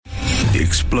The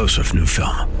explosive new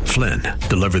film, Flynn,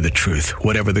 deliver the truth,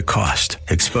 whatever the cost,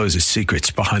 exposes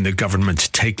secrets behind the government's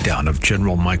takedown of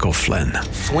General Michael Flynn.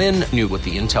 Flynn knew what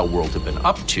the intel world had been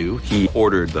up to. He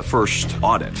ordered the first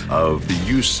audit of the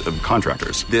use of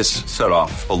contractors. This set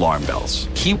off alarm bells.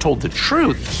 He told the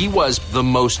truth. He was the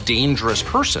most dangerous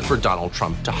person for Donald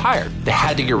Trump to hire. They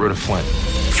had to get rid of Flynn.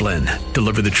 Flynn,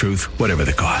 deliver the truth, whatever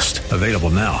the cost. Available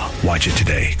now. Watch it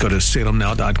today. Go to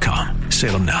salemnow.com.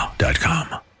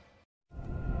 salemnow.com.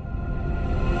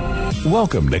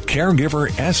 Welcome to Caregiver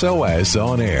SOS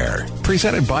On Air,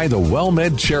 presented by the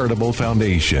WellMed Charitable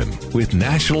Foundation, with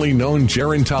nationally known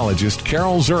gerontologist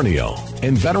Carol Zernial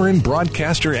and veteran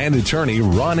broadcaster and attorney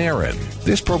Ron Aaron.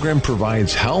 This program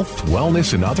provides health,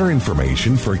 wellness, and other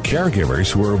information for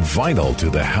caregivers who are vital to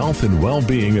the health and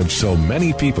well-being of so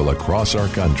many people across our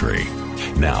country.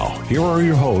 Now, here are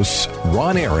your hosts,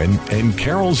 Ron Aaron and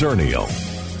Carol Zernial.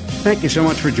 Thank you so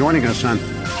much for joining us on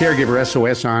Caregiver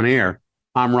SOS On Air.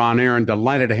 I'm Ron Aaron,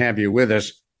 delighted to have you with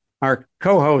us. Our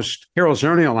co-host, Carol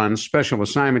Zernial, on special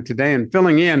assignment today, and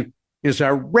filling in is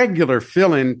our regular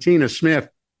fill-in, Tina Smith.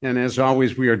 And as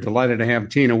always, we are delighted to have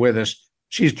Tina with us.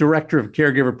 She's Director of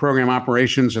Caregiver Program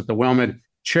Operations at the WellMed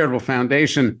Charitable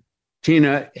Foundation.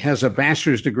 Tina has a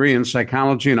bachelor's degree in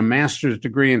psychology and a master's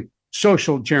degree in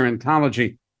social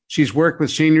gerontology. She's worked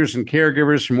with seniors and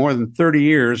caregivers for more than 30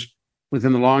 years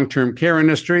within the long-term care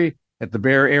industry, at the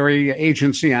Bear Area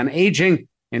Agency on Aging,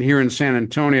 and here in San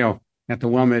Antonio at the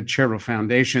WellMed Charitable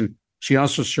Foundation. She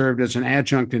also served as an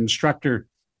adjunct instructor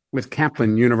with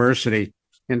Kaplan University.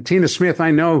 And Tina Smith, I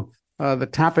know the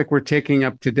topic we're taking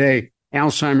up today,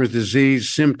 Alzheimer's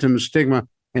disease, symptoms, stigma,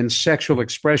 and sexual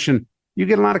expression. You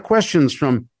get a lot of questions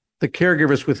from the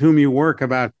caregivers with whom you work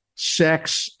about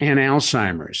sex and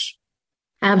Alzheimer's.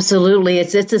 Absolutely.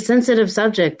 It's a sensitive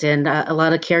subject, and a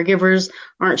lot of caregivers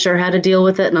aren't sure how to deal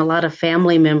with it. And a lot of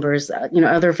family members,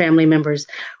 other family members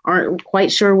aren't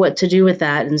quite sure what to do with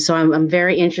that. And so I'm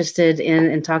very interested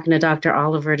in talking to Dr.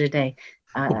 Oliver today.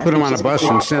 We'll put him on a bus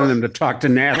and send him to talk to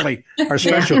Natalie, our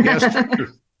special guest.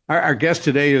 Our guest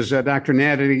today is Dr.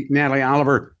 Natalie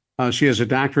Oliver. She has a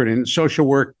doctorate in social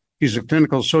work. She's a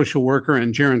clinical social worker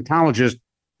and gerontologist,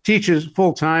 teaches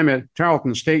full-time at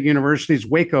Tarleton State University's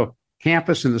Waco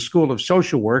campus in the School of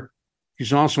Social Work.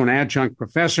 She's also an adjunct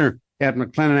professor at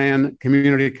McLennan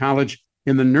Community College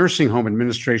in the Nursing Home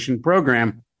Administration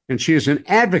program, and she is an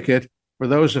advocate for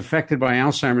those affected by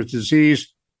Alzheimer's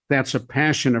disease. That's a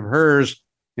passion of hers,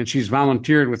 and she's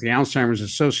volunteered with the Alzheimer's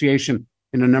Association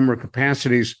in a number of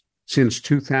capacities since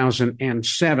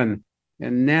 2007.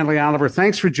 And Natalie Oliver,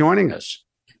 thanks for joining us.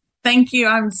 Thank you.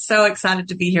 I'm so excited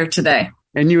to be here today.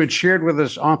 And you had shared with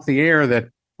us off the air that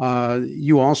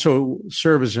you also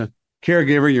serve as a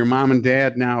caregiver. Your mom and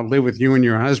dad now live with you and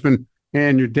your husband,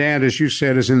 and your dad, as you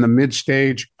said, is in the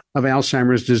mid-stage of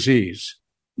Alzheimer's disease.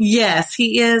 Yes,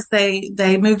 he is.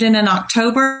 They moved in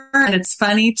October, and it's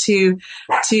funny to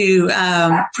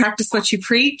practice what you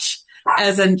preach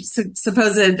as a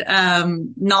supposed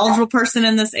knowledgeable person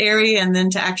in this area, and then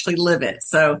to actually live it.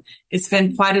 So it's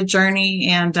been quite a journey,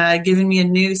 and given me a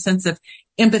new sense of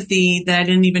empathy that I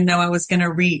didn't even know I was going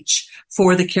to reach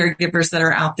for the caregivers that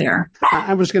are out there.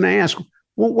 I was going to ask,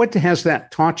 what has that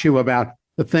taught you about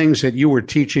the things that you were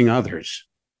teaching others?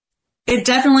 It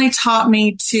definitely taught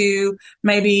me to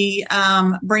maybe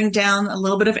bring down a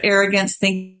little bit of arrogance,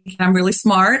 thinking I'm really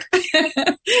smart.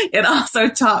 It also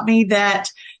taught me that,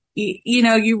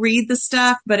 you read the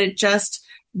stuff, but it just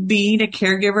being a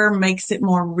caregiver makes it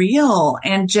more real.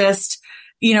 And just,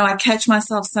 I catch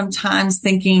myself sometimes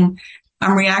thinking,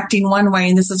 I'm reacting one way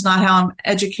and this is not how I'm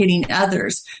educating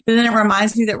others. But then it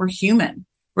reminds me that we're human.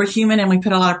 We're human, and we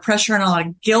put a lot of pressure and a lot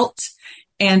of guilt,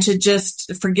 and to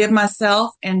just forgive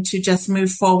myself and to just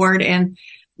move forward. And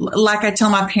like I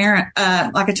tell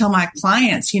my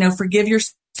clients, forgive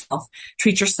yourself,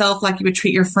 treat yourself like you would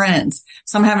treat your friends.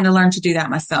 So I'm having to learn to do that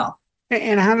myself.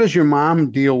 And how does your mom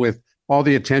deal with all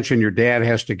the attention your dad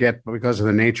has to get because of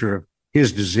the nature of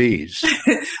his disease?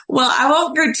 Well, I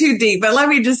won't go too deep, but let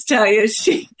me just tell you,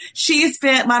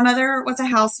 my mother was a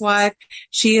housewife.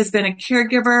 She has been a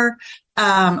caregiver.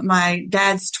 My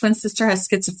dad's twin sister has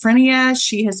schizophrenia.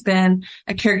 She has been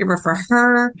a caregiver for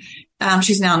her.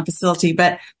 She's now in a facility,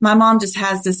 but my mom just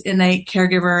has this innate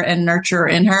caregiver and nurture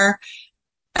in her.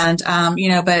 And,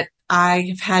 but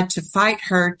I've had to fight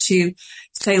her to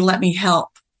say, let me help.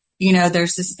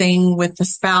 There's this thing with the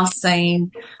spouse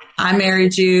saying, I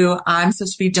married you. I'm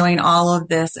supposed to be doing all of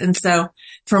this. And so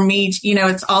for me,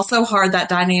 it's also hard, that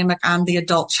dynamic. I'm the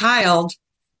adult child.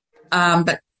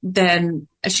 But then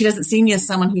she doesn't see me as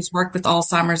someone who's worked with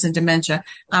Alzheimer's and dementia.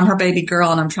 I'm her baby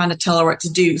girl and I'm trying to tell her what to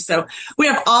do. So we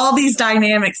have all these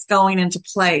dynamics going into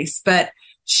place, but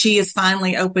she is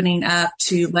finally opening up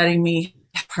to letting me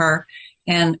help her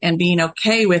and being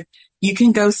okay with, you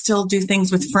can go still do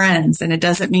things with friends. And it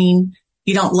doesn't mean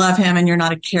you don't love him and you're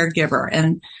not a caregiver.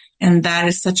 And that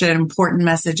is such an important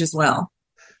message as well.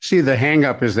 See, the hang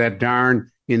up is that darn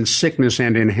in sickness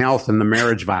and in health and the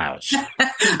marriage vows.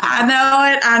 I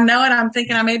know it. I'm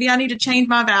thinking maybe I need to change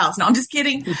my vows. No, I'm just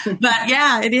kidding. But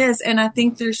yeah, it is. And I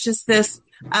think there's just this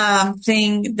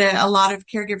thing that a lot of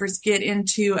caregivers get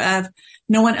into of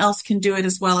no one else can do it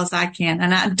as well as I can.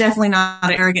 And definitely not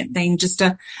an arrogant thing,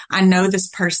 I know this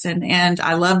person and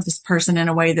I love this person in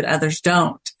a way that others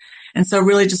don't. And so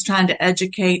really just trying to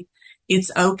educate,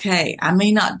 it's okay. I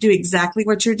may not do exactly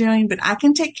what you're doing, but I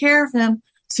can take care of him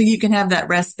so you can have that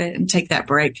respite and take that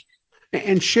break.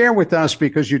 And share with us,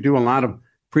 because you do a lot of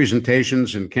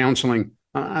presentations and counseling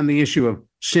on the issue of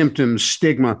symptoms,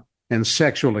 stigma, and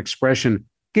sexual expression.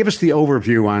 Give us the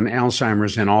overview on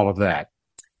Alzheimer's and all of that.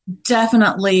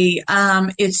 Definitely.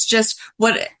 It's just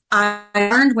what I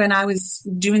learned when I was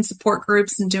doing support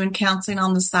groups and doing counseling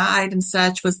on the side and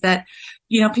such was that,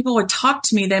 people would talk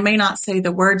to me. They may not say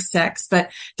the word sex, but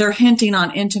they're hinting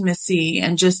on intimacy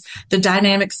and just the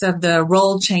dynamics of the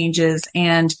role changes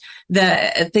and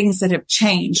the things that have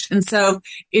changed. And so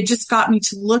it just got me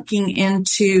to looking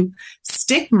into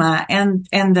stigma and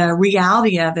the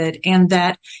reality of it. And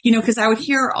that, because I would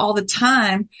hear all the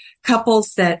time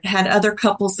couples that had other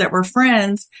couples that were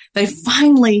friends, they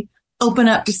finally open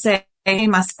up to say, hey,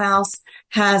 my spouse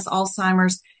has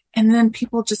Alzheimer's. And then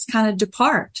people just kind of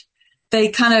depart.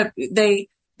 There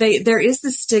is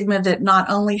this stigma that not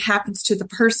only happens to the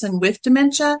person with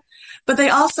dementia, but they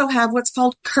also have what's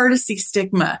called courtesy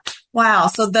stigma. Wow.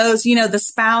 So those, the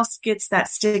spouse gets that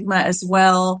stigma as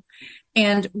well.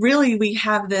 And really we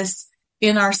have this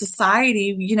in our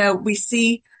society, we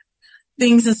see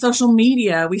things in social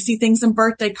media. We see things in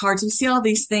birthday cards. We see all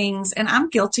these things. And I'm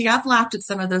guilty. I've laughed at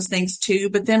some of those things too.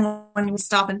 But then when we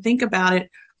stop and think about it,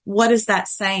 what is that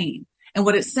saying? And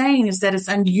what it's saying is that it's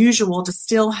unusual to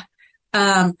still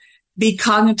be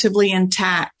cognitively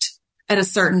intact at a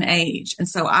certain age. And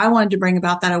so I wanted to bring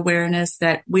about that awareness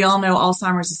that we all know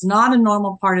Alzheimer's is not a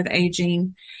normal part of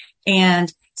aging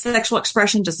and sexual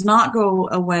expression does not go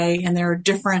away. And there are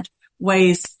different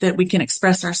ways that we can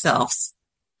express ourselves.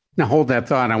 Now, hold that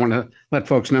thought. I want to let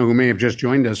folks know who may have just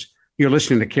joined us. You're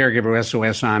listening to Caregiver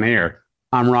SOS on Air.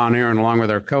 I'm Ron Aaron, along with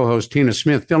our co-host, Tina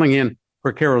Smith, filling in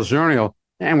for Carol Zernial.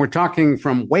 And we're talking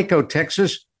from Waco,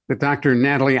 Texas, with Dr.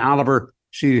 Natalie Oliver.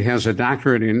 She has a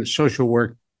doctorate in social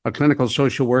work, a clinical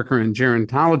social worker and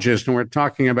gerontologist. And we're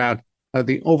talking about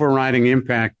the overriding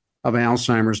impact of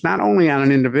Alzheimer's, not only on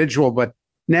an individual, but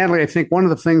Natalie, I think one of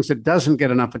the things that doesn't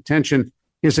get enough attention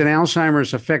is that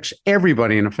Alzheimer's affects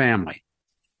everybody in a family.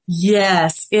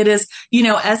 Yes, it is.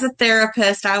 As a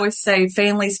therapist, I always say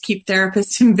families keep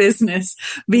therapists in business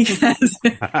because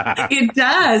it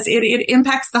does. It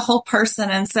impacts the whole person.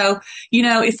 And so,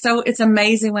 it's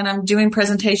amazing when I'm doing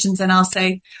presentations and I'll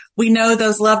say, we know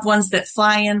those loved ones that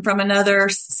fly in from another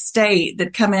state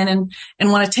that come in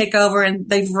and want to take over and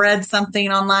they've read something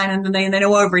online and they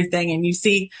know everything. And you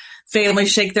see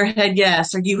families shake their head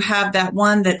yes, or you have that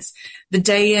one that's the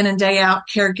day in and day out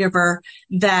caregiver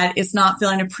that is not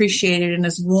feeling appreciated and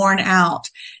is worn out.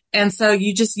 And so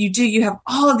you have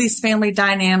all of these family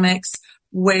dynamics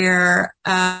where,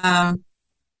 I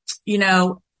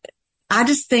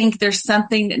just think there's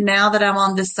something now that I'm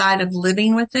on this side of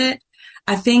living with it.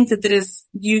 I think that there's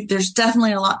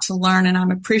definitely a lot to learn, and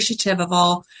I'm appreciative of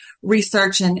all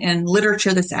research and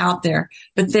literature that's out there.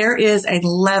 But there is a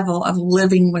level of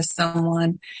living with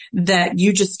someone that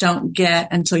you just don't get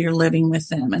until you're living with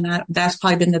them. And that's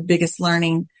probably been the biggest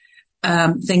learning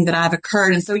thing that I've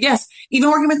occurred. And so, yes,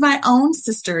 even working with my own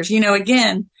sisters,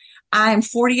 again, I'm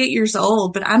 48 years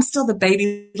old, but I'm still the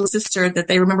baby little sister that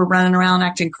they remember running around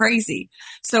acting crazy.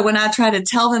 So when I try to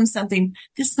tell them something,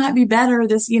 this might be better,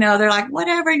 they're like,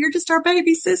 whatever, you're just our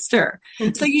baby sister.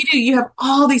 Mm-hmm. So you have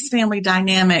all these family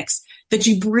dynamics that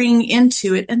you bring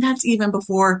into it. And that's even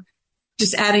before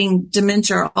just adding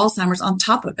dementia or Alzheimer's on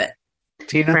top of it.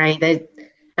 Tina? Right.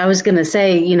 I was going to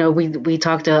say, we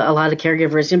talk to a lot of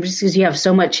caregivers just because you have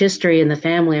so much history in the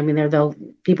family. I mean, they're the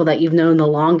people that you've known the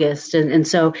longest. And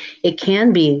so it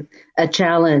can be a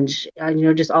challenge,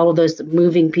 just all of those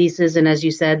moving pieces. And as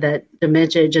you said, that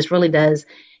dementia just really does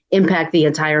impact the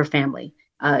entire family,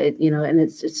 and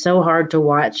it's so hard to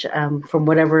watch from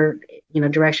whatever,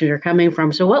 direction you're coming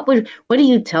from. So what do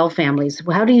you tell families?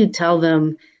 How do you tell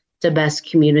them to best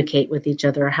communicate with each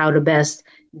other? How to best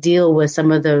deal with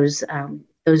some of those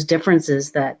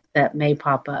differences that may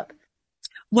pop up?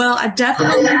 Well, I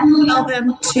definitely tell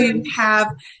them to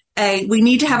we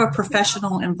need to have a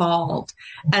professional involved.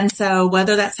 And so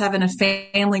whether that's having a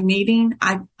family meeting,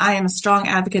 I am a strong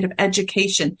advocate of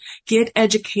education. Get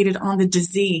educated on the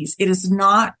disease. It is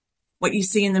not what you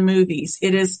see in the movies.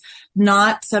 It is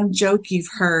not some joke you've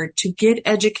heard. To get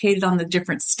educated on the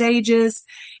different stages.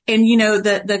 And,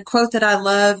 the quote that I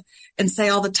love and say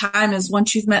all the time is,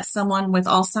 once you've met someone with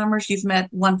Alzheimer's, you've met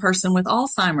one person with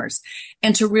Alzheimer's.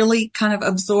 And to really kind of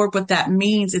absorb what that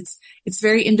means, it's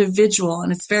very individual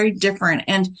and it's very different.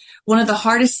 And one of the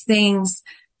hardest things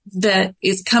that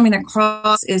is coming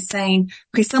across is saying,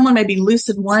 okay, someone may be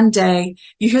lucid one day.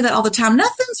 You hear that all the time.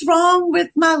 Nothing's wrong with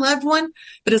my loved one.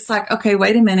 But it's like, okay,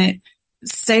 wait a minute.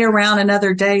 Stay around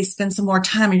another day, spend some more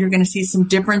time, and you're going to see some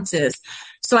differences.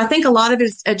 So I think a lot of it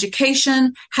is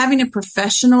education, having a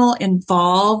professional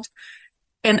involved.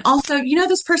 And also,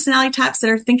 those personality types that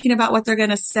are thinking about what they're going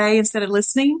to say instead of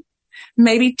listening,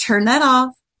 maybe turn that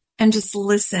off and just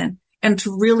listen and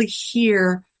to really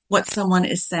hear what someone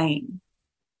is saying.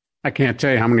 I can't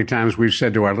tell you how many times we've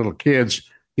said to our little kids,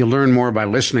 you learn more by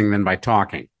listening than by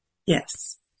talking.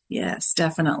 Yes,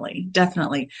 definitely.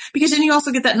 Because then you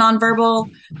also get that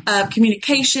nonverbal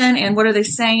communication, and what are they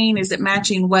saying? Is it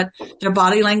matching what their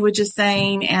body language is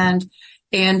saying? And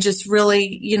just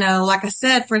really, like I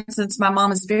said, for instance, my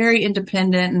mom is very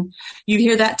independent, and you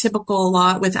hear that typical a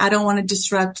lot with, I don't want to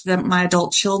disrupt my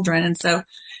adult children. And so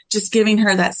just giving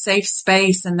her that safe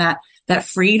space and that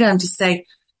freedom to say,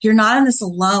 you're not in this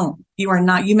alone. You are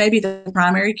not. You may be the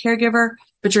primary caregiver,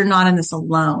 but you're not in this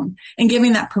alone, and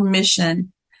giving that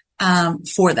permission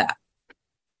for that.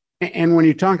 And when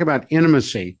you talk about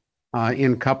intimacy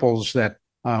in couples that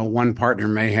one partner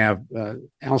may have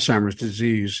Alzheimer's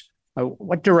disease,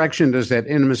 what direction does that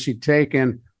intimacy take?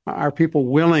 And are people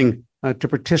willing to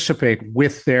participate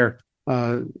with their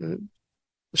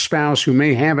spouse who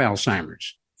may have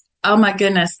Alzheimer's? Oh my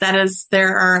goodness,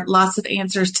 there are lots of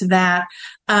answers to that.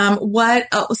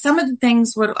 Some of the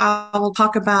things what I will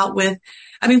talk about we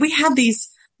have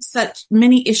such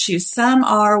many issues. Some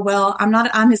are,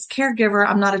 I'm his caregiver,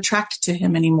 I'm not attracted to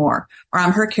him anymore. Or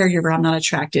I'm her caregiver, I'm not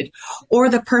attracted. Or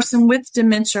the person with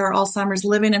dementia or Alzheimer's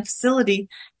living in a facility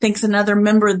thinks another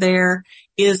member there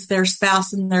is their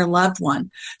spouse and their loved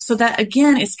one. So that,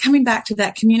 again, is coming back to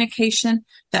that communication,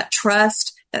 that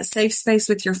trust, that safe space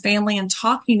with your family, and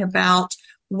talking about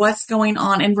what's going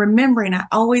on. And remembering, I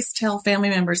always tell family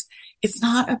members, it's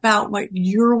not about what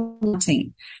you're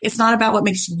wanting. It's not about what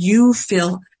makes you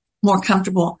feel more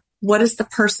comfortable. What is the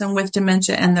person with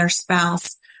dementia and their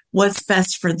spouse? What's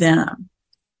best for them?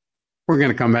 We're going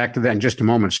to come back to that in just a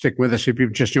moment. Stick with us. If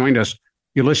you've just joined us,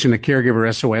 you listen to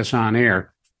Caregiver SOS On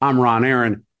Air. I'm Ron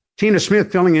Aaron. Tina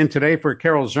Smith filling in today for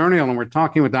Carol Zernial, and we're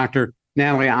talking with Dr.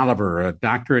 Natalie Oliver, a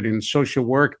doctorate in social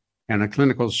work and a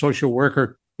clinical social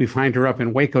worker. We find her up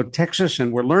in Waco, Texas,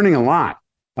 and we're learning a lot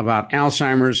about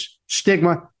Alzheimer's,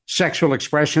 stigma, sexual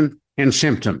expression, and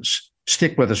symptoms.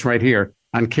 Stick with us right here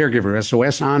on Caregiver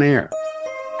SOS On Air.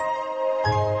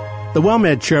 The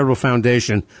WellMed Charitable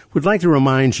Foundation would like to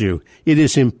remind you it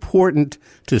is important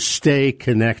to stay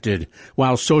connected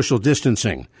while social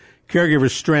distancing.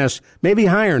 Caregiver stress may be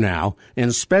higher now,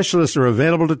 and specialists are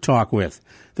available to talk with.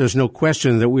 There's no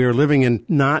question that we are living in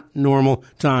not normal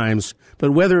times,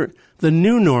 but whether the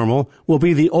new normal will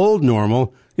be the old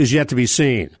normal is yet to be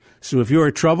seen. So if you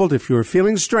are troubled, if you are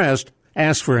feeling stressed,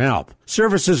 ask for help.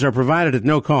 Services are provided at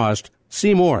no cost.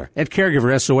 See more at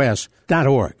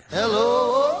caregiversos.org.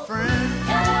 Hello, friend.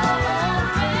 Hello,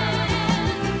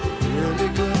 friend.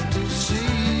 Really good to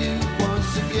see you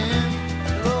once again.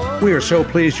 Hello. We are so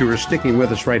pleased you are sticking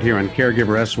with us right here on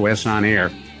Caregiver SOS On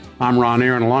Air. I'm Ron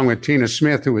Aaron, along with Tina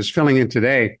Smith, who is filling in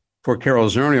today for Carol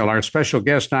Zernial. Our special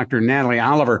guest, Dr. Natalie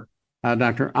Oliver.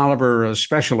 Dr. Oliver, a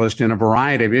specialist in a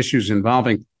variety of issues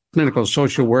involving clinical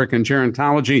social work and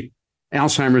gerontology.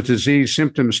 Alzheimer's disease,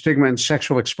 symptoms, stigma, and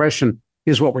sexual expression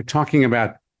is what we're talking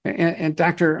about. And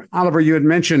Dr. Oliver, you had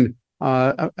mentioned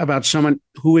about someone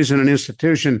who is in an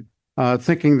institution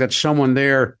thinking that someone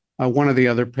there, one of the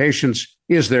other patients,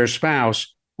 is their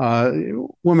spouse. A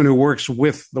woman who works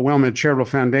with the WellMed Charitable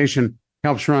Foundation,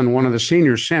 helps run one of the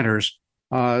senior centers.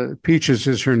 Peaches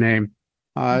is her name.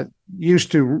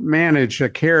 Used to manage a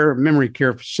memory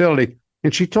care facility.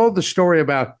 And she told the story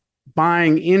about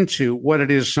buying into what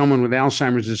it is someone with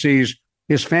Alzheimer's disease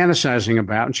is fantasizing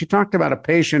about. And she talked about a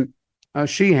patient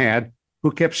she had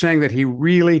who kept saying that he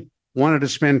really wanted to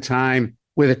spend time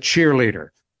with a cheerleader.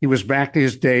 He was back to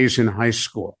his days in high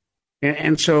school.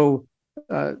 And so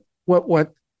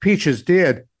what Peaches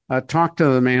did, talked to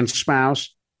the man's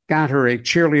spouse, got her a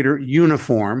cheerleader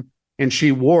uniform, and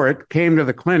she wore it, came to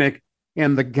the clinic,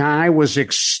 and the guy was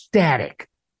ecstatic.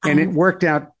 And it worked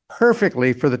out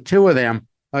perfectly for the two of them.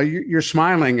 You're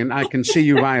smiling, and I can see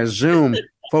you via Zoom.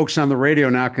 Folks on the radio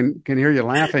now can hear you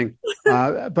laughing.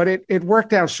 But it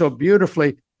worked out so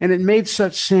beautifully, and it made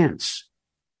such sense.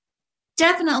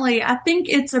 Definitely. I think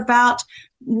it's about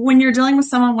when you're dealing with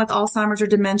someone with Alzheimer's or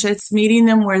dementia, it's meeting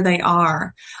them where they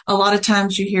are. A lot of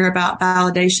times you hear about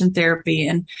validation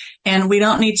therapy, and we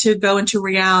don't need to go into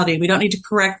reality. We don't need to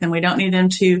correct them. We don't need them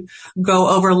to go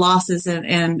over losses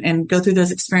and go through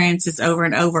those experiences over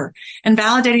and over, and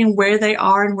validating where they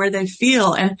are and where they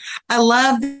feel. And I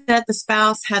love that the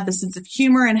spouse had the sense of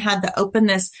humor and had the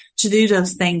openness to do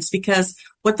those things, because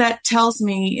what that tells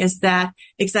me is that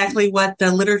exactly what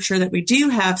the literature that we do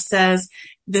have says,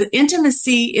 the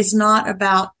intimacy is not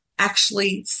about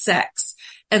actually sex.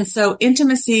 And so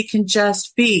intimacy can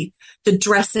just be the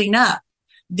dressing up,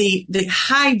 the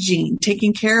hygiene,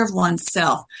 taking care of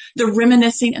oneself, the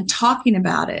reminiscing and talking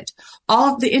about it.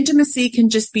 All of the intimacy can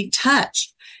just be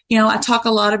touch. You know, I talk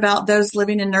a lot about those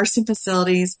living in nursing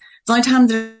facilities. The only time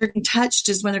they're getting touched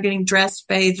is when they're getting dressed,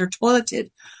 bathed, or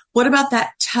toileted. What about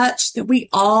that touch that we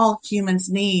all humans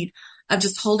need, of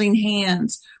just holding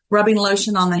hands, rubbing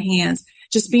lotion on the hands,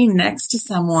 just being next to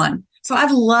someone? So I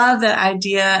love that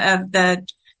idea of the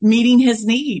meeting his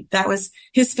need. That was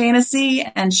his fantasy,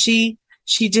 and she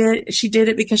did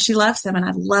it because she loves him, and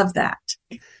I love that.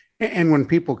 And when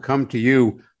people come to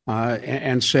you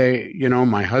and say, you know,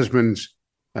 my husband's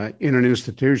in an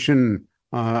institution,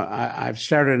 I've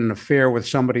started an affair with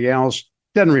somebody else,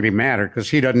 doesn't really matter because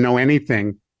he doesn't know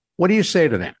anything. What do you say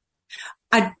to them?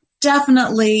 I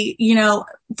definitely, you know,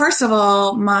 first of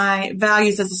all, my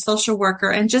values as a social worker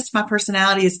and just my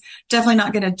personality is definitely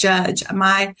not going to judge.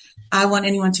 I want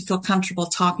anyone to feel comfortable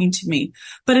talking to me.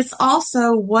 But it's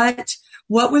also what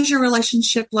was your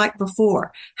relationship like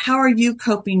before? How are you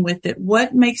coping with it?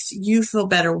 What makes you feel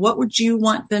better? What would you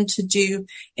want them to do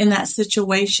in that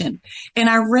situation? And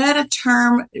I read a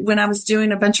term when I was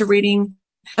doing a bunch of reading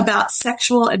about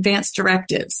sexual advance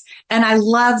directives. And I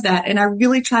love that. And I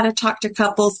really try to talk to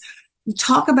couples,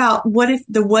 talk about what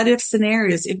if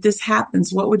scenarios. If this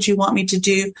happens, what would you want me to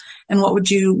do? And what would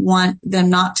you want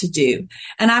them not to do?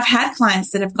 And I've had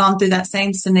clients that have gone through that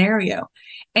same scenario,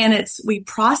 and we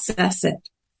process it.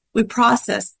 We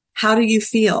process, how do you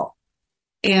feel?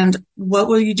 And what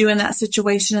will you do in that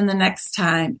situation in the next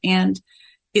time? And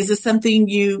is this something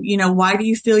why do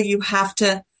you feel you have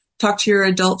to talk to your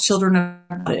adult children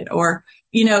about it? Or,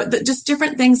 just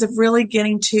different things of really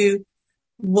getting to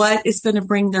what is going to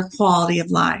bring their quality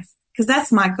of life. Because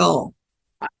that's my goal.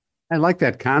 I like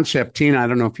that concept, Tina. I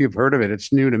don't know if you've heard of it.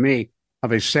 It's new to me,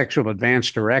 of a sexual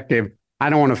advance directive. I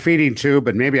don't want a feeding tube,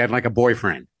 but maybe I'd like a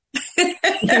boyfriend.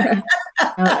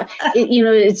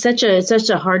 It's such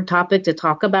a hard topic to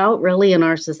talk about, really, in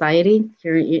our society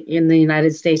here in the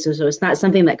United States. So it's not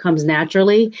something that comes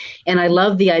naturally. And I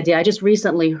love the idea. I just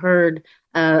recently heard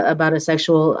about a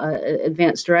sexual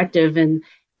advance directive, and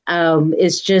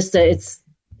it's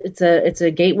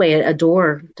a gateway, a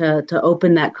door to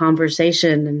open that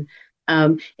conversation. And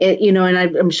and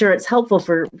I'm sure it's helpful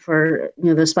for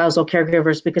the spousal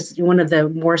caregivers, because one of the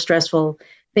more stressful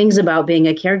things about being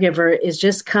a caregiver is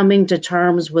just coming to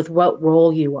terms with what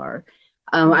role you are.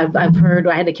 I've heard,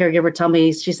 I had a caregiver tell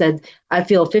me, she said, I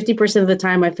feel 50% of the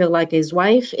time I feel like his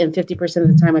wife, and 50% of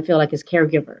the time I feel like his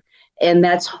caregiver. And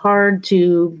that's hard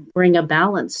to bring a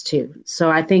balance to. So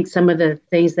I think some of the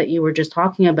things that you were just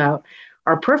talking about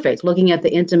are perfect, looking at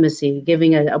the intimacy,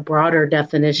 giving a broader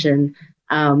definition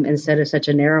instead of such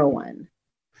a narrow one.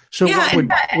 So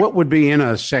what would be in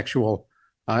a sexual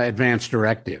advance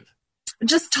directive?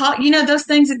 Just talk, those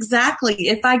things exactly.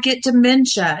 If I get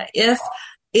dementia, if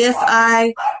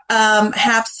I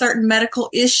have certain medical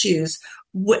issues,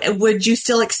 would you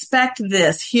still expect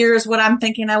this? Here's what I'm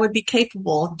thinking I would be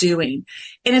capable of doing.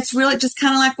 And it's really just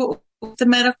kind of like what the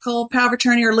medical power of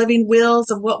attorney or living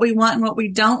wills of what we want and what we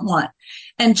don't want.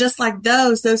 And just like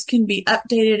those can be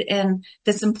updated, and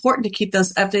that's important to keep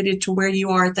those updated to where you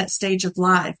are at that stage of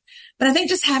life. But I think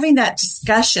just having that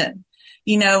discussion,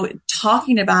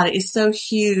 talking about it is so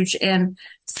huge, and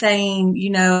saying,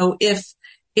 if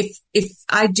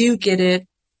I do get it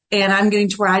and I'm getting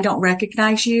to where I don't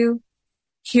recognize you,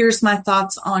 here's my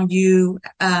thoughts on you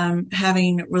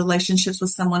having relationships with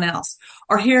someone else,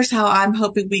 or here's how I'm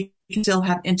hoping we can still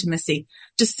have intimacy.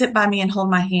 Just sit by me and hold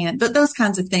my hand. But those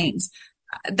kinds of things.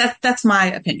 That's my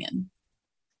opinion.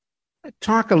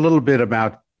 Talk a little bit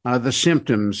about the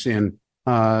symptoms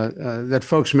that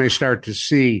folks may start to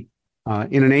see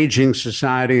in an aging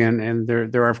society, and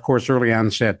there are, of course, early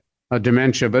onset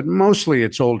dementia, but mostly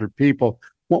it's older people.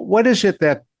 What is it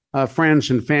that friends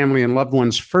and family and loved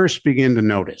ones first begin to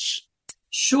notice?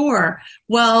 Sure.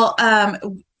 Well,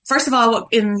 first of all,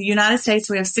 in the United States,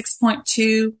 we have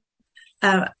 6.2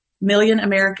 million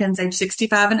Americans age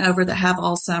 65 and over that have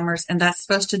Alzheimer's, and that's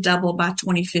supposed to double by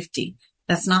 2050.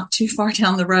 That's not too far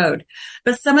down the road.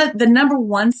 But some of the number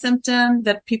one symptom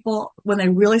that people, when they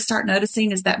really start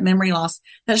noticing, is that memory loss,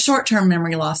 that short-term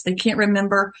memory loss. They can't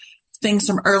remember things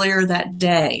from earlier that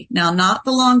day. Now, not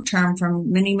the long-term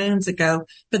from many moons ago,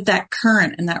 but that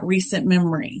current and that recent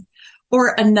memory.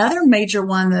 Or another major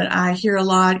one that I hear a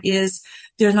lot is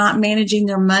they're not managing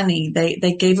their money.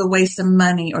 They gave away some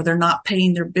money, or they're not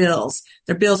paying their bills.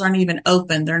 Their bills aren't even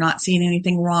open. They're not seeing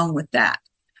anything wrong with that.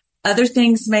 Other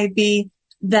things may be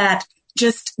that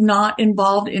just not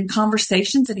involved in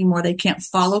conversations anymore. They can't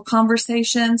follow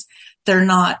conversations. They're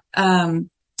not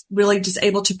really just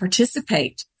able to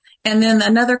participate. And then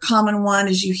another common one,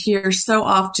 as you hear so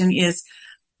often, is,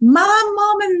 my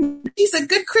mom, and she's a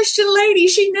good Christian lady.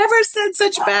 She never said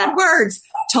such bad words.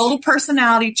 Total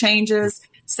personality changes,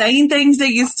 saying things they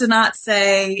used to not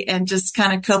say, and just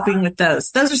kind of coping with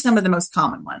those. Those are some of the most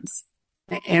common ones.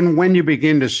 And when you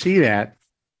begin to see that,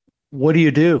 what do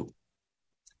you do?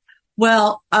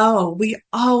 Well, we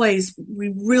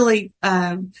really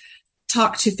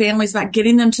talk to families about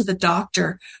getting them to the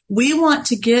doctor. We want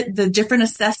to get the different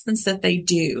assessments that they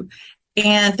do.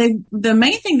 And the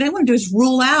main thing they want to do is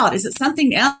rule out, is it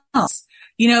something else?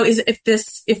 If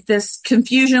this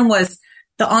confusion was,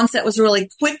 the onset was really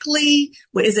quickly,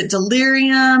 is it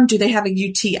delirium? Do they have a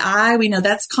UTI? We know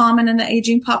that's common in the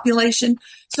aging population.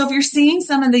 So if you're seeing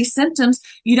some of these symptoms,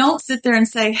 you don't sit there and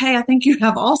say, hey, I think you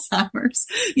have Alzheimer's.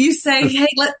 You say, hey,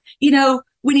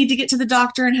 we need to get to the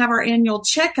doctor and have our annual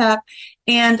checkup,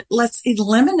 and let's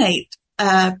eliminate,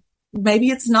 maybe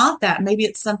it's not that, maybe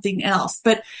it's something else.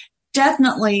 But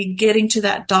definitely getting to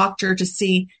that doctor to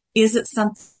see, is it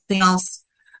something else?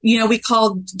 We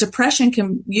called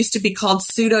depression used to be called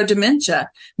pseudo dementia,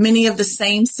 many of the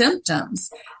same symptoms.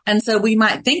 And so we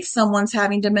might think someone's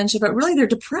having dementia, but really they're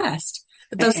depressed.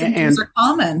 But those symptoms are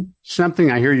common.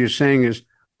 Something I hear you saying is,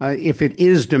 if it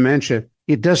is dementia,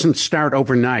 it doesn't start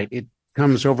overnight. It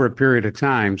comes over a period of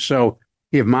time. So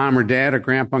if mom or dad or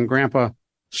grandpa and grandpa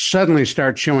suddenly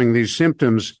start showing these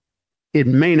symptoms, it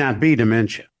may not be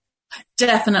dementia.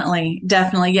 Definitely.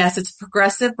 Yes, it's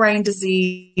progressive brain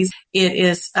disease. It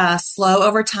is slow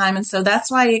over time. And so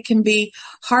that's why it can be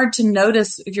hard to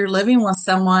notice if you're living with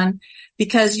someone,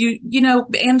 because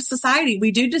in society,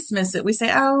 we do dismiss it. We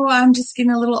say, oh, I'm just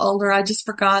getting a little older. I just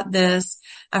forgot this.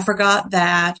 I forgot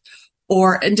that,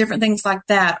 and different things like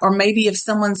that. Or maybe if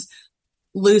someone's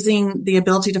losing the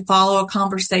ability to follow a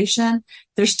conversation,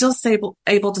 they're still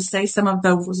able to say some of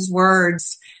those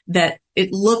words that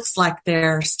it looks like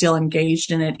they're still engaged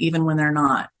in it, even when they're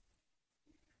not.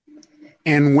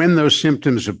 And when those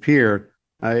symptoms appear,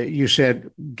 you said,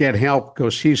 get help, go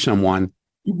see someone.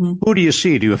 Mm-hmm. Who do you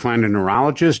see? Do you find a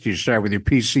neurologist? Do you start with your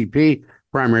PCP,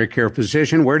 primary care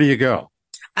physician? Where do you go?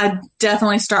 I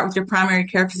definitely start with your primary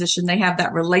care physician. They have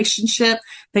that relationship.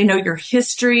 They know your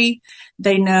history.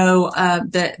 They know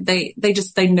that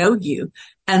they know you.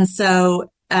 And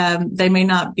so they may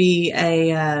not be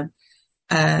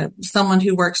someone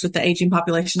who works with the aging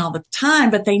population all the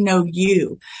time, but they know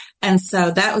you. And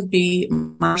so that would be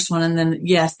my first one. And then,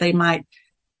 yes, they might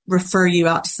refer you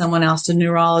out to someone else, a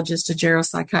neurologist, a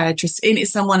geropsychiatrist,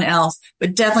 someone else,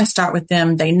 but definitely start with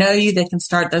them. They know you. They can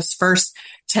start those first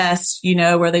tests,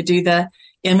 where they do the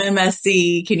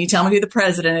MMSE. Can you tell me who the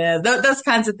president is? Those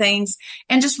kinds of things.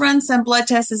 And just run some blood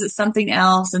tests. Is it something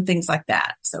else? And things like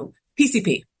that. So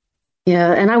PCP.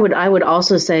 Yeah. And I would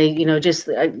also say,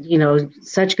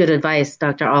 such good advice,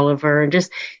 Dr. Oliver. And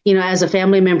just, as a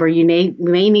family member, you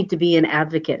may need to be an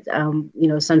advocate.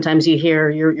 Sometimes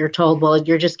you're told, well,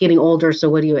 you're just getting older, so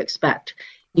what do you expect?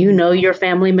 You know your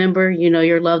family member,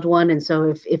 your loved one. And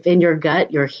so if in your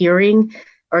gut you're hearing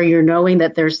or you're knowing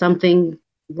that there's something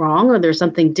wrong or there's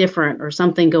something different or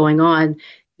something going on,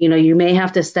 you may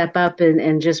have to step up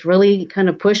and just really kind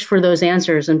of push for those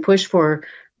answers and push for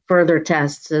further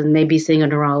tests and maybe seeing a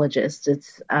neurologist.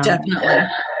 It's definitely.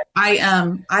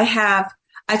 I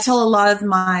tell a lot of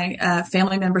my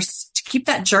family members to keep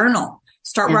that journal.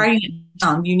 Start writing it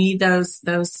down. You need those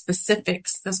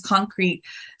specifics, those concrete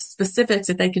specifics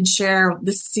that they can share.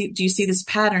 Do you see this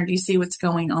pattern? Do you see what's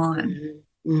going on?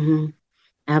 Mm-hmm.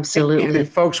 Absolutely. And if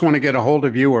folks want to get a hold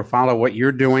of you or follow what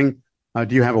you're doing,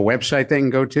 do you have a website they can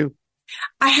go to?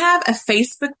 I have a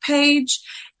Facebook page,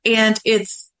 and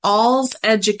it's ALZ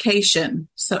Education.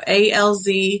 So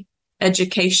ALZ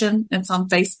Education. It's on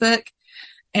Facebook.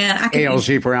 And I can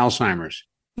ALZ for Alzheimer's.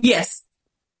 Yes.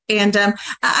 And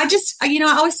I just, I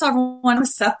always tell everyone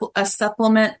a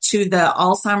supplement to the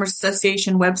Alzheimer's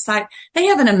Association website. They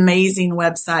have an amazing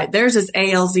website. Theirs is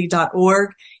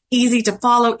alz.org. Easy to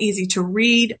follow, easy to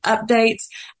read, updates.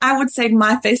 I would say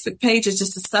my Facebook page is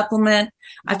just a supplement.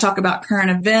 I talk about current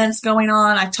events going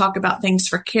on. I talk about things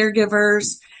for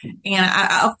caregivers. And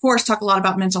I, of course, talk a lot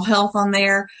about mental health on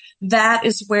there. That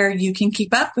is where you can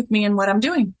keep up with me and what I'm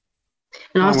doing.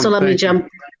 And also let me jump.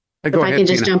 If I can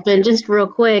just jump in just real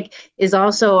quick, is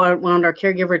also on our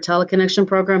Caregiver Teleconnection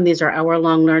program. These are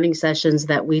hour-long learning sessions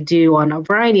that we do on a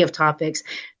variety of topics.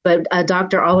 But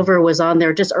Dr. Oliver was on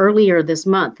there just earlier this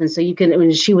month. And so you can,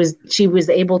 when she was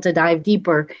able to dive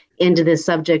deeper into this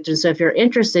subject. And so if you're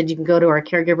interested, you can go to our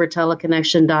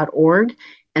caregiverteleconnection.org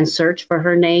and search for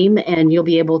her name, and you'll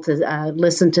be able to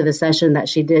listen to the session that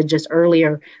she did just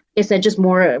earlier. It's just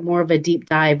more of a deep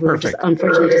dive. We were just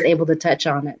unfortunately just able to touch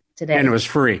on it today. And it was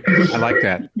free. I like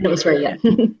that. It was free, yeah.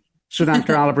 So,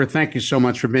 Dr. Oliver, thank you so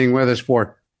much for being with us.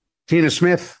 For Tina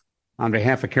Smith, on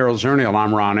behalf of Carol Zernial,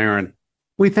 I'm Ron Aaron.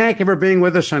 We thank you for being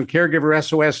with us on Caregiver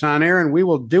SOS On Air, and we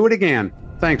will do it again.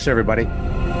 Thanks, everybody.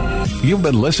 You've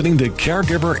been listening to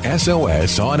Caregiver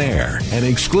SOS On Air, an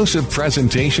exclusive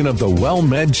presentation of the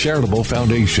WellMed Charitable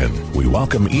Foundation. We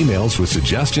welcome emails with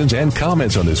suggestions and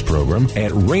comments on this program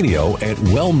at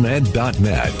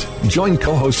radio@wellmed.net. Join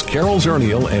co-hosts Carol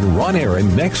Zernial and Ron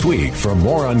Aaron next week for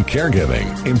more on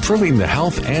caregiving, improving the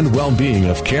health and well-being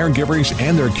of caregivers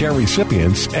and their care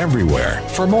recipients everywhere.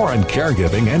 For more on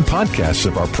caregiving and podcasts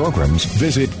of our programs,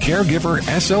 visit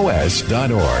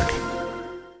caregiversos.org.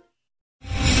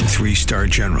 3-star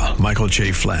General Michael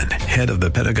J. Flynn, head of the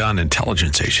Pentagon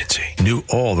Intelligence Agency, knew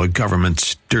all the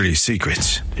government's dirty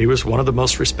secrets. He was one of the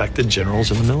most respected generals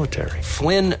in the military.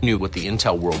 Flynn knew what the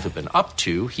intel world had been up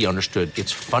to. He understood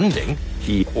its funding.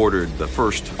 He ordered the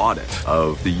first audit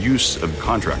of the use of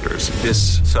contractors.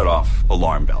 This set off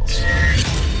alarm bells.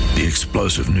 The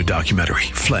explosive new documentary,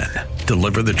 Flynn,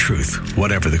 Deliver the Truth,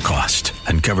 Whatever the Cost,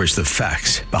 uncovers the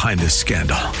facts behind this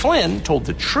scandal. Flynn told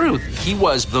the truth. He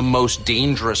was the most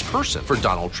dangerous person for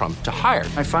Donald Trump to hire.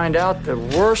 I find out the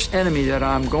worst enemy that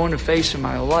I'm going to face in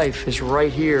my life is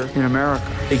right here in America.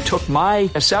 They took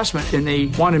my assessment and they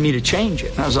wanted me to change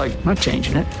it. And I was like, I'm not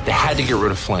changing it. They had to get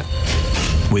rid of Flynn.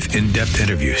 With in-depth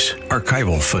interviews,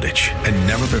 archival footage, and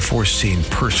never-before-seen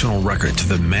personal records of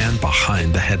the man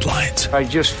behind the headlines. I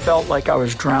just felt like I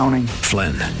was drowning.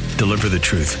 Flynn, Deliver the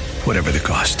Truth, Whatever the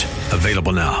Cost.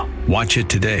 Available now. Watch it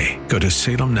today. Go to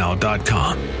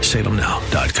salemnow.com.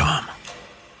 salemnow.com.